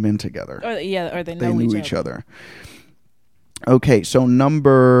came in together. Or they knew each other. Okay, so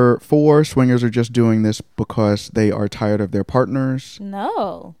number 4, swingers are just doing this because they are tired of their partners.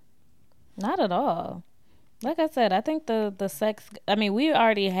 No, not at all. Like I said, I think the sex, we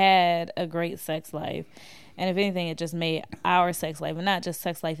already had a great sex life. And if anything, it just made our sex life, and not just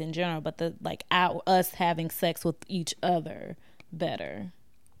sex life in general, but us having sex with each other better.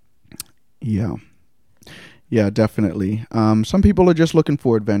 Yeah. Yeah, definitely. Some people are just looking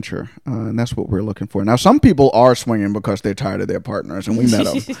for adventure, and that's what we're looking for. Now, some people are swinging because they're tired of their partners, and we met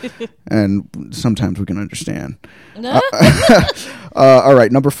them, and sometimes we can understand. All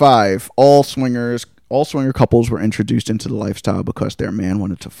right, number 5. All swinger couples were introduced into the lifestyle because their man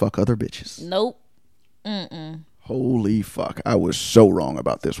wanted to fuck other bitches. Nope. Holy fuck. I was so wrong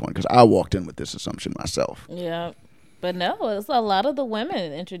about this one because I walked in with this assumption myself. Yeah. But no, it's a lot of the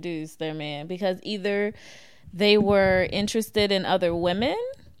women introduced their man because either they were interested in other women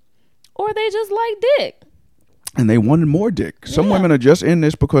or they just like dick. And they wanted more dick. Some women are just in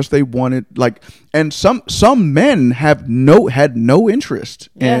this because they wanted, and some men had no interest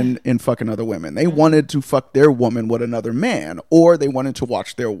in fucking other women. They wanted to fuck their woman with another man, or they wanted to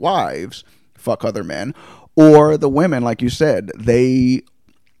watch their wives fuck other men, or the women, like you said, the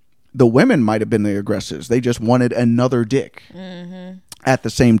women might have been the aggressors. They just wanted another dick at the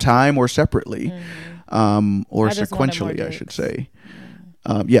same time or separately, or sequentially, I should say.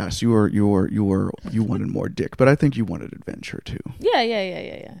 Yes, you wanted more dick, but I think you wanted adventure too.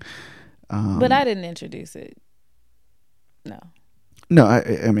 Yeah. But I didn't introduce it. No. No,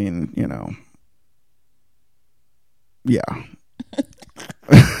 I mean, yeah.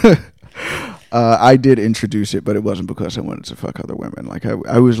 I did introduce it, but it wasn't because I wanted to fuck other women. Like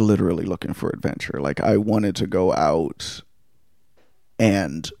I was literally looking for adventure. Like I wanted to go out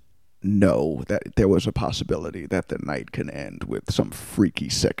and know that there was a possibility that the night can end with some freaky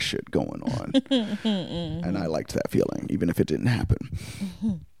sex shit going on. And I liked that feeling, even if it didn't happen.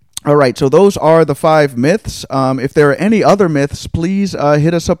 All right, so those are the 5 myths. If there are any other myths, please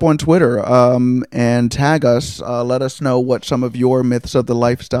hit us up on Twitter and tag us. Let us know what some of your myths of the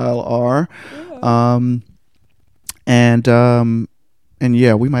lifestyle are. And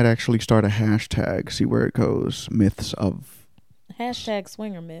yeah, we might actually start a hashtag, see where it goes. Myths of... Hashtag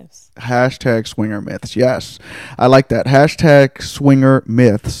swinger myths. Hashtag swinger myths. Yes, I like that. Hashtag swinger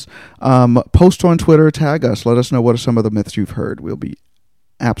myths. Post on Twitter, tag us. Let us know what are some of the myths you've heard. We'll be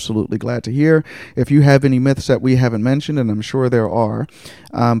absolutely glad to hear. If you have any myths that we haven't mentioned, and I'm sure there are,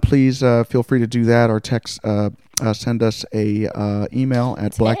 please feel free to do that or text. Send us a email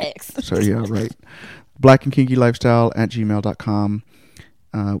at blackandkinkylifestyle@gmail.com.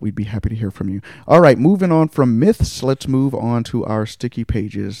 We'd be happy to hear from you. All right, moving on from myths, let's move on to our sticky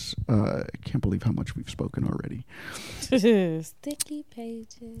pages. I can't believe how much we've spoken already. Sticky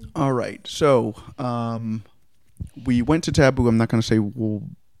pages. All right, so we went to Taboo. I'm not going to say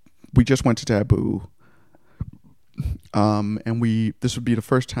we just went to Taboo. And this would be the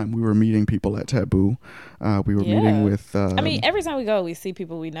first time we were meeting people at Taboo. We were meeting with... every time we go, we see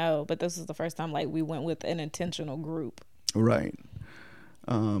people we know, but this was the first time we went with an intentional group. Right.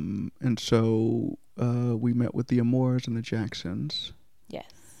 And so we met with the Amores and the Jacksons. Yes.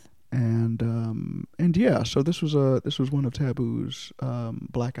 And yeah, so this was one of Taboo's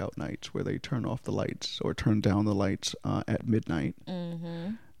blackout nights where they turn off the lights or turn down the lights at midnight.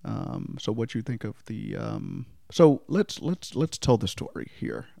 Mm-hmm. So what you think of the so let's tell the story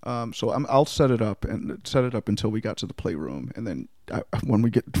here. So I'll set it up until we got to the playroom, and then when we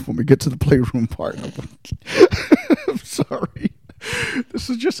get to the playroom part, I'm sorry. This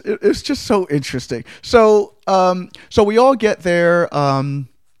is it's just so interesting. So we all get there.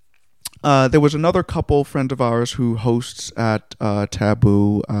 There was another couple friend of ours who hosts at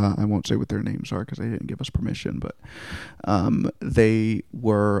Taboo. I won't say what their names are because they didn't give us permission, but they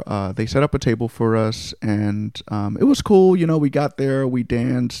set up a table for us, and it was cool. We got there, we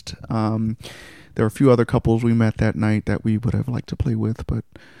danced. There were a few other couples we met that night that we would have liked to play with, but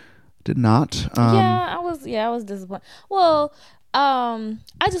did not. I was disappointed. Well,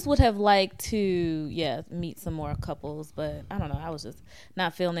 I just would have liked to, meet some more couples, but I don't know. I was just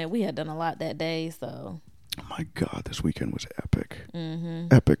not feeling it. We had done a lot that day, so. Oh my God, this weekend was epic. Mm-hmm.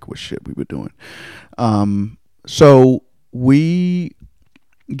 Epic with shit we were doing. So we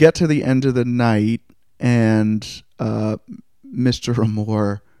get to the end of the night, and Mr.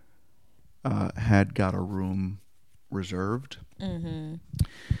 Amor had got a room reserved. Mm-hmm.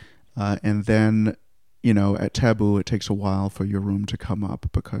 And then, at Taboo, it takes a while for your room to come up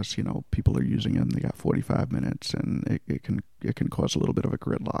because, people are using them. They got 45 minutes and it can cause a little bit of a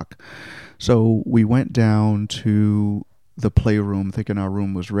gridlock. So we went down to the playroom thinking our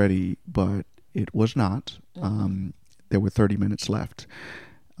room was ready, but it was not. There were 30 minutes left.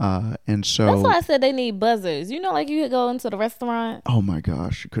 And so that's why I said they need buzzers. Like you go into the restaurant. Oh my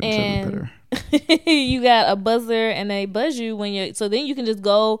gosh, you couldn't say it better. You got a buzzer and they buzz you so then you can just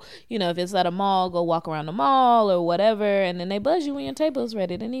go, if it's at a mall, go walk around the mall or whatever, and then they buzz you when your table is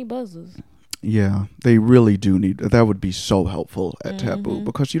ready. They need buzzers. Yeah, they really do need that. Would be so helpful at Taboo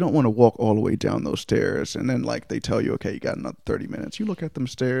because you don't want to walk all the way down those stairs and then they tell you, okay, you got another 30 minutes. You look at them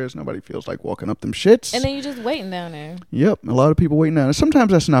stairs, nobody feels like walking up them shits. And then you're just waiting down there. Yep, a lot of people waiting down there.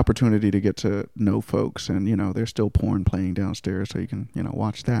 Sometimes that's an opportunity to get to know folks and, there's still porn playing downstairs so you can,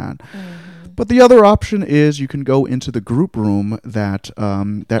 watch that. But the other option is you can go into the group room that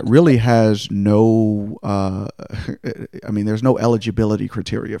really has no, there's no eligibility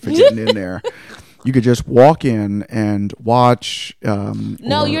criteria for getting in there. You could just walk in and watch.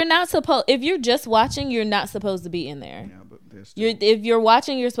 No, you're not supposed. If you're just watching, you're not supposed to be in there. Yeah, but if you're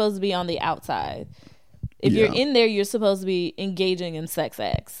watching, you're supposed to be on the outside. If you're in there, you're supposed to be engaging in sex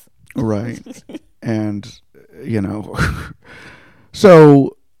acts. Right. And,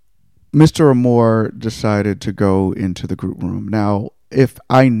 so Mr. Amor decided to go into the group room. Now, if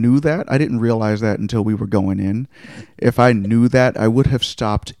I knew that, I didn't realize that until we were going in. If I knew that, I would have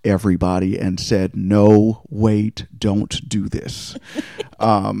stopped everybody and said, no, wait, don't do this.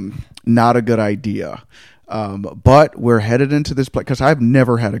 Not a good idea. But we're headed into this place because I've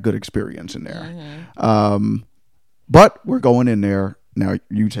never had a good experience in there. But we're going in there. Now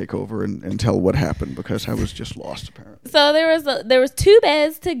you take over and tell what happened because I was just lost apparently. So there was 2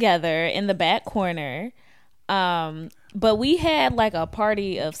 beds together in the back corner. But we had a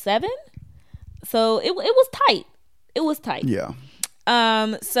party of 7. So it was tight. It was tight. Yeah.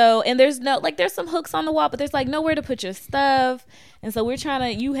 So, and there's there's some hooks on the wall, but there's nowhere to put your stuff. And so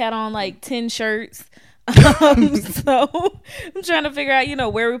you had on 10 shirts. So I'm trying to figure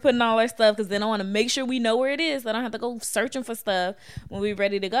out, where we're putting all our stuff because then I want to make sure we know where it is. So I don't have to go searching for stuff when we're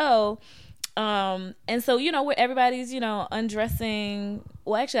ready to go. And so, where everybody's, undressing.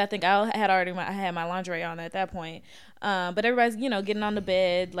 Well, actually, I think I had my lingerie on at that point. But everybody's, getting on the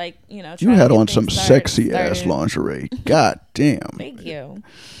bed, trying you had on some started. sexy ass lingerie. God damn. Thank you.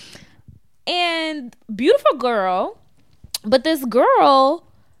 And beautiful girl, but this girl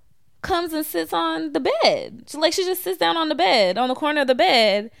comes and sits on the bed. She just sits down on the bed, on the corner of the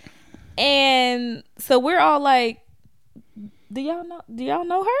bed. And so we're all like, do y'all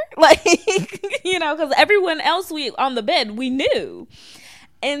know her? Because everyone else on the bed, we knew.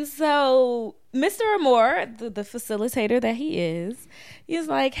 And so Mr. Amor, the facilitator that he is, he's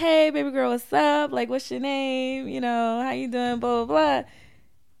like, hey, baby girl, what's up? What's your name? How you doing? Blah, blah,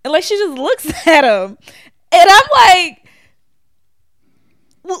 blah. And she just looks at him. And I'm like,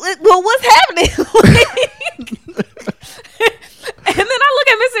 well, what's happening? And then I look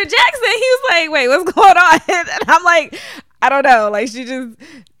at Mr. Jackson. He was like, wait, what's going on? And I'm like, I don't know.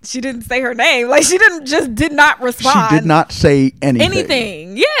 She didn't say her name. She did not respond. She did not say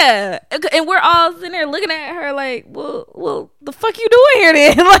anything. Yeah. And we're all sitting there looking at her well, the fuck you doing here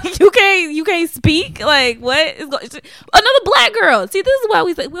then? You can't speak? What is going on? Another black girl. See, this is why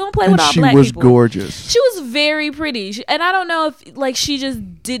we don't play with all black people. She was gorgeous. She was very pretty. And I don't know if she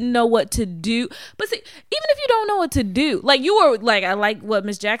just didn't know what to do. But see, even if you don't know what to do, you were I like what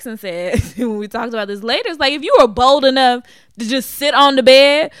Miss Jackson said when we talked about this later. It's if you were bold enough to just sit on the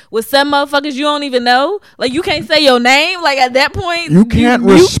bed with some motherfuckers you don't even know, you can't say your name. At that point, you can't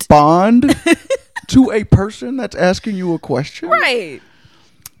respond to a person that's asking you a question, right?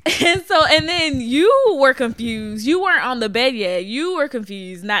 And then you were confused. You weren't on the bed yet. You were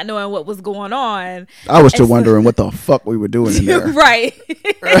confused, not knowing what was going on. I was still wondering what the fuck we were doing in there, right?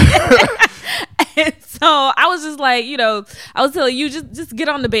 And so I was just I was telling you, just get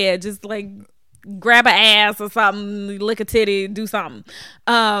on the bed, just grab an ass or something, lick a titty, do something,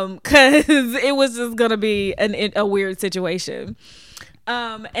 because it was just gonna be a weird situation.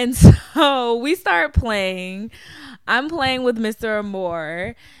 And so we start playing. I'm playing with Mr.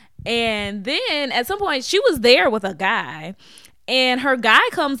 Amor, and then at some point she was there with a guy, and her guy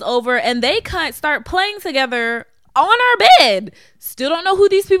comes over, and they start playing together on our bed. Still don't know who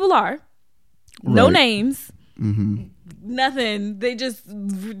these people are. No names. Mm-hmm. Nothing. They just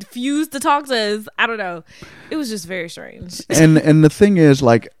refused to talk to us. I don't know. It was just very strange. And the thing is,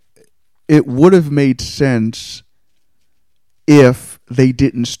 it would have made sense if they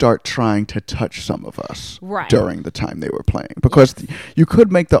didn't start trying to touch some of us during the time they were playing. Because you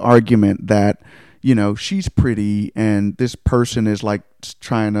could make the argument that, you know, she's pretty and this person is like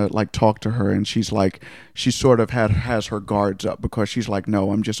trying to like talk to her, and she's like, she sort of has her guards up because she's like,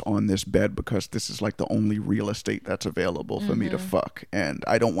 no, I'm just on this bed because this is like the only real estate that's available for me to fuck, and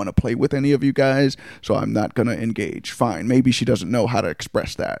I don't want to play with any of you guys, so I'm not gonna engage. Fine, maybe she doesn't know how to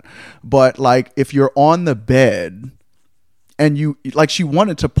express that, but like if you're on the bed and you like, she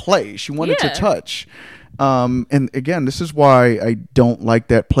wanted to play, she wanted to touch. And again, this is why I don't like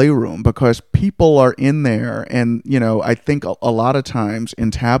that playroom, because people are in there, and you know, I think a lot of times in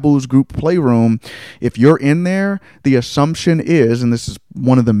Taboo's group playroom, if you're in there, the assumption is, and this is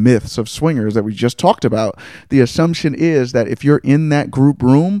one of the myths of swingers that we just talked about, the assumption is that if you're in that group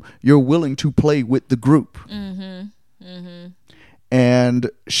room, you're willing to play with the group. And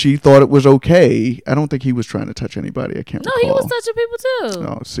she thought it was okay. I don't think he was trying to touch anybody. I can't recall. No, he was touching people too.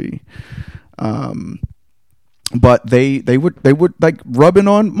 Oh, see. But they would like rubbing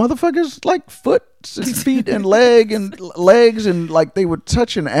on motherfuckers like feet and legs, and like they would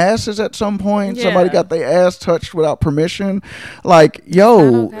touching asses at some point. Yeah. Somebody got their ass touched without permission. Like,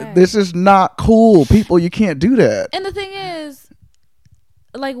 yo, this is not cool. People, you can't do that. And the thing is,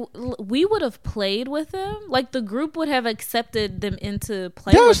 like, we would have played with them. Like, the group would have accepted them into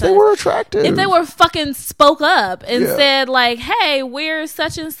playing with us. Yes, they were attractive. If they were fucking spoke up and said, like, hey, we're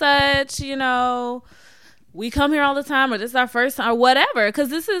such and such, you know, we come here all the time, or this is our first time, or whatever. Because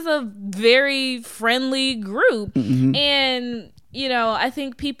this is a very friendly group. And, you know, I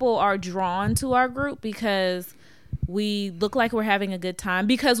think people are drawn to our group because we look like we're having a good time,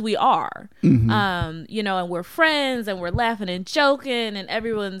 because we are, you know, and we're friends and we're laughing and joking, and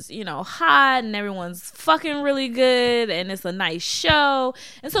everyone's, you know, hot, and everyone's fucking really good, and it's a nice show.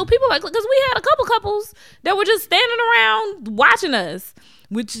 And so people like, because we had a couple couples that were just standing around watching us,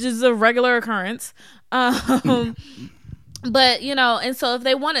 which is a regular occurrence. But, you know, and so if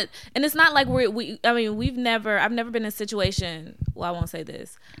they wanted, and it's not like I've never been in a situation, well, I won't say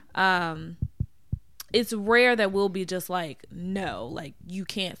this, it's rare that we'll be just like, no, like, you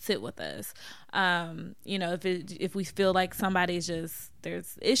can't sit with us. You know, if we feel like somebody's just,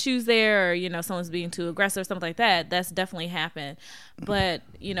 there's issues there, or, you know, someone's being too aggressive or something like that, that's definitely happened. But,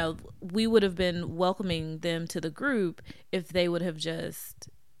 you know, we would have been welcoming them to the group if they would have just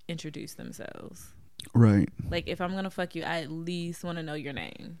introduced themselves. Right. Like, if I'm going to fuck you, I at least want to know your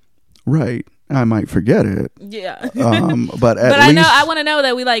name. Right. I might forget it. Yeah. But I want to know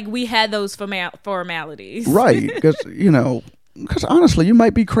that we had those formalities. Right. Because, you know, because honestly, you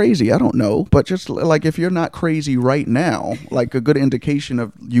might be crazy. I don't know. But just like, if you're not crazy right now, like, a good indication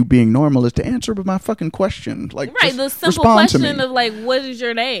of you being normal is to answer my fucking question. Like, right. The simple question of like, what is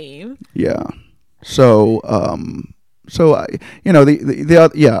your name? Yeah. So, you know,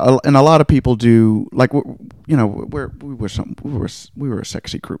 and a lot of people do, like, you know, we were a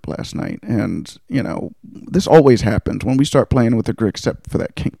sexy group last night, and, you know, this always happens when we start playing with a group, except for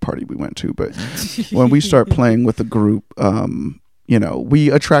that kink party we went to, but when we start playing with a group, you know, we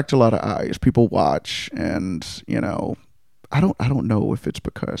attract a lot of eyes. People watch, and, you know, I don't know if it's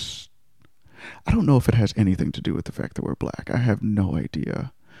because, I don't know if it has anything to do with the fact that we're black. I have no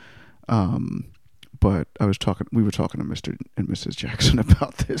idea. But we were talking to Mr. and Mrs. Jackson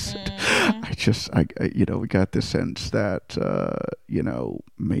about this. I you know, we got this sense that, you know,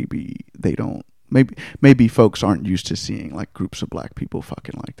 maybe they don't, maybe folks aren't used to seeing like groups of black people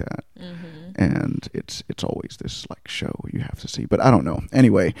fucking like that. And it's always this like show you have to see, but I don't know.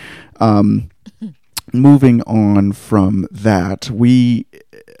 Anyway, moving on from that, we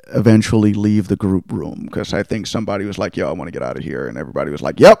eventually leave the group room because I think somebody was like, yo, I want to get out of here, and everybody was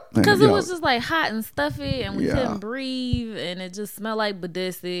like, yep, because it was just like hot and stuffy, and we couldn't breathe, and it just smelled like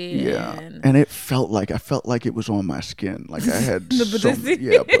Badissi. And I felt like it was on my skin, like I had the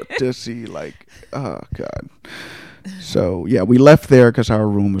Badissi. Badissi, like, oh god. So yeah, we left there because our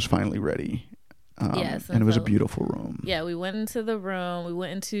room was finally ready. Yes, and it was a beautiful room. Yeah, we went into the room. We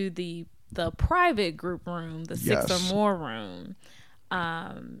went into the private group room, the 6 or more room.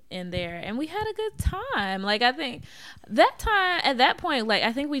 In there, and we had a good time. Like, I think at that point, like,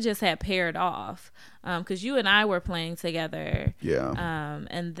 I think we just had paired off, because you and I were playing together,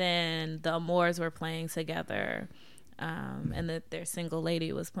 and then the Amores were playing together, and their single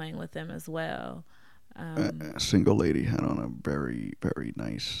lady was playing with them as well. Single lady had on a very, very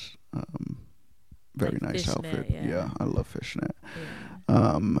nice, very like nice outfit. Yeah, I love fishnet.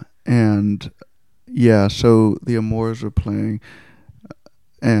 And yeah, so the Amores were playing.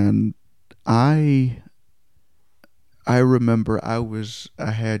 And I remember I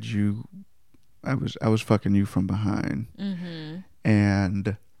had you I was fucking you from behind,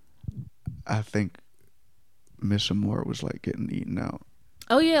 and I think Miss Amore was like getting eaten out.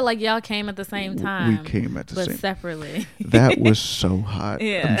 Oh yeah, like y'all came at the same time. We came at the but same, separately. That was so hot.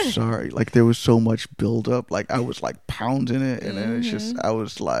 Yeah. I'm sorry. Like there was so much buildup. Like I was like pounding it, and then it's just I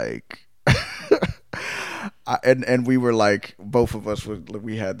was like, and we were like, both of us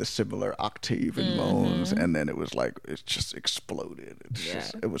we had the similar octave and moans, and then it was like it just exploded.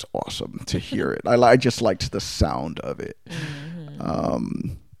 It was awesome to hear it. I just liked the sound of it.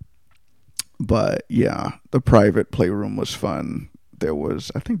 But yeah, the private playroom was fun.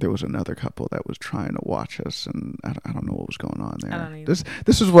 I think there was another couple that was trying to watch us, and I don't know what was going on there. I don't either.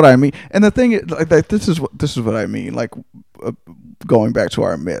 This is what I mean, and the thing is, like, this is what I mean. Like, going back to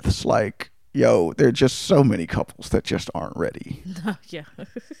our myths, like, yo, there are just so many couples that just aren't ready. Yeah,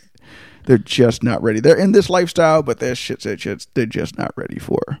 they're just not ready. They're in this lifestyle, but there's shit that they're just not ready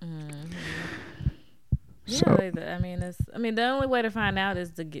for. So, yeah, I mean, the only way to find out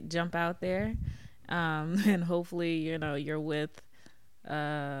is to jump out there, and hopefully, you're with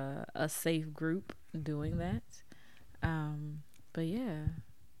a safe group doing that. But yeah,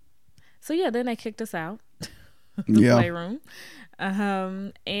 so yeah, then they kicked us out the playroom,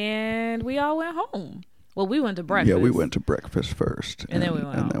 and we all went home. Well, we went to breakfast. Yeah, we went to breakfast first, and then we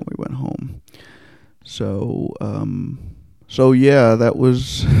went home. Then we went home. So yeah, that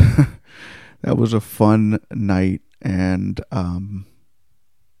was that was a fun night, and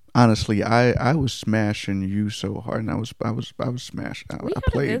honestly, I was smashing you so hard, and I was smashed. We had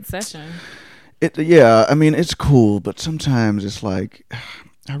a good session. Yeah, I mean, it's cool, but sometimes it's like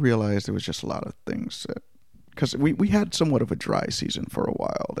I realized there was just a lot of things that, because we had somewhat of a dry season for a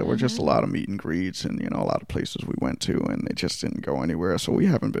while. There were just a lot of meet and greets, and a lot of places we went to, and it just didn't go anywhere. So we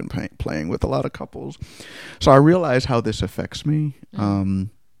haven't been playing with a lot of couples. So I realized how this affects me.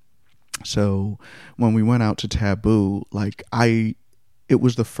 So when we went out to Taboo, like it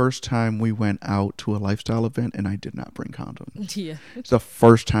was the first time we went out to a lifestyle event and I did not bring condoms. Yeah. It's the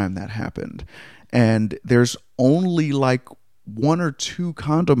first time that happened. And there's only like 1 or 2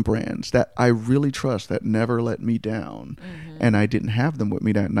 condom brands that I really trust that never let me down. And I didn't have them with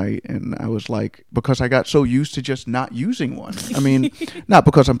me that night. And I was like, because I got so used to just not using one. I mean, not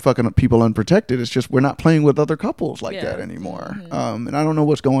because I'm fucking up people unprotected. It's just we're not playing with other couples like that anymore. And I don't know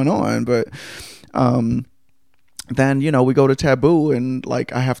what's going on, but then, we go to Taboo, and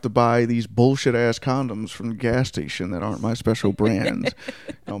like I have to buy these bullshit ass condoms from the gas station that aren't my special brands.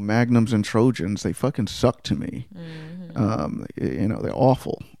 Magnums and Trojans, they fucking suck to me. They're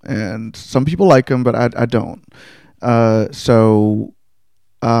awful, and some people like them, but I don't. So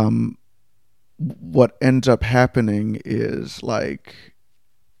what ends up happening is like,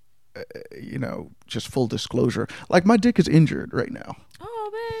 just full disclosure, like my dick is injured right now.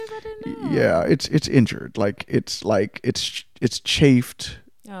 Oh, babe, I didn't know. Yeah, it's injured. It's chafed.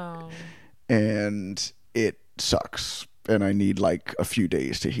 Oh. And it sucks, and I need like a few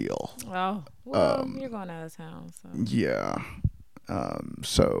days to heal. Oh, well, you're going out of town, so. Yeah.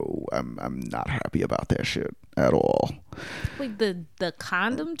 So I'm not happy about that shit at all. Wait, the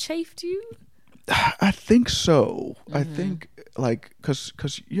condom chafed you? I think so. I think like cause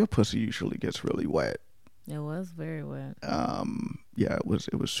your pussy usually gets really wet. It was very wet. Yeah, it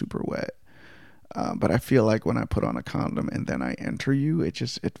was super wet. But I feel like when I put on a condom and then I enter you, it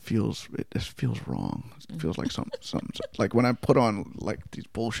just feels wrong. It feels like something like when I put on like these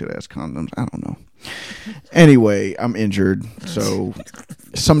bullshit ass condoms. I don't know. Anyway, I'm injured, so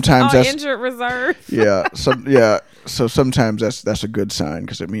sometimes that's injured reserve. Yeah. So sometimes that's a good sign,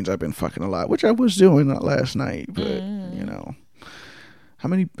 because it means I've been fucking a lot, which I was doing last night. But how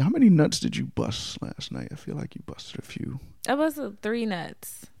many nuts did you bust last night? I feel like you busted a few. I busted 3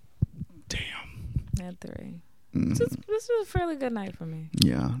 nuts. Damn. I had 3. This was a fairly good night for me.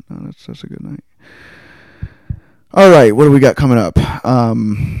 Yeah, no, that's a good night. All right, what do we got coming up? I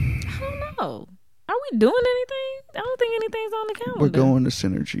don't know. Are we doing anything? I don't think anything's on the calendar. We're going to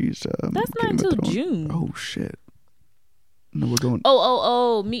Synergies. That's not until June. Oh shit. No, we're going.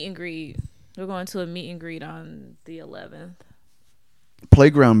 Oh, meet and greet. We're going to a meet and greet on the 11th.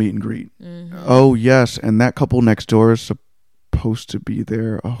 Playground meet and greet. Oh yes, and that couple next door is supposed to be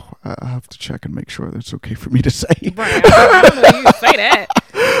there. Oh, I have to check and make sure that's okay for me to say. Right. I don't know you say that.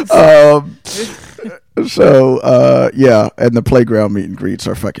 So yeah, and the playground meet and greets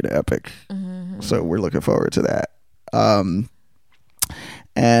are fucking epic. So we're looking forward to that.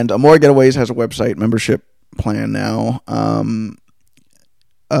 And Amore Getaways has a website membership plan now.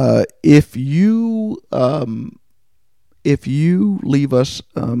 If you leave us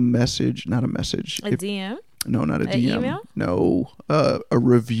a message, not a message, DM. No, not a DM. Email? No, a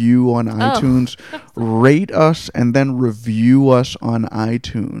review on iTunes. Rate us and then review us on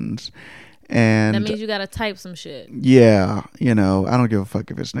iTunes. And that means you gotta type some shit. Yeah, I don't give a fuck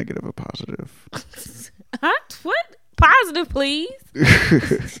if it's negative or positive. Huh? What? Positive, please.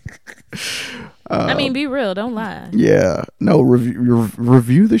 I mean, be real. Don't lie. Yeah. No,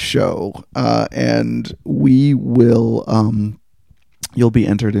 review the show, and we will. You'll be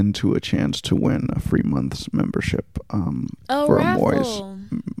entered into a chance to win a free month's membership for raffle.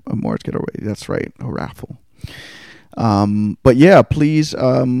 a Moore's Getaway. That's right, a raffle. But yeah, please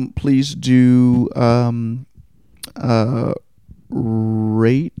do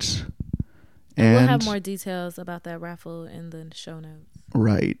rate. And we'll have more details about that raffle in the show notes.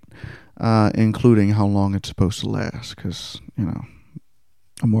 Right. Including how long it's supposed to last, because,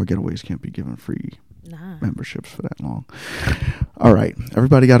 More Getaways can't be given free memberships for that long. All right.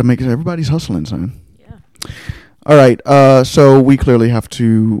 Everybody's hustling, son. Yeah. All right. So we clearly have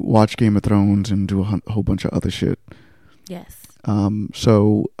to watch Game of Thrones and do a whole bunch of other shit. Yes.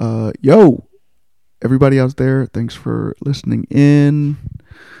 So, everybody out there, thanks for listening in.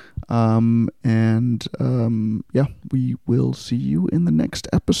 We will see you in the next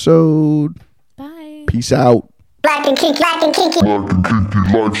episode. Bye. Peace out. Black and kinky. Black and kinky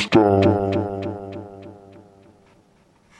lifestyle.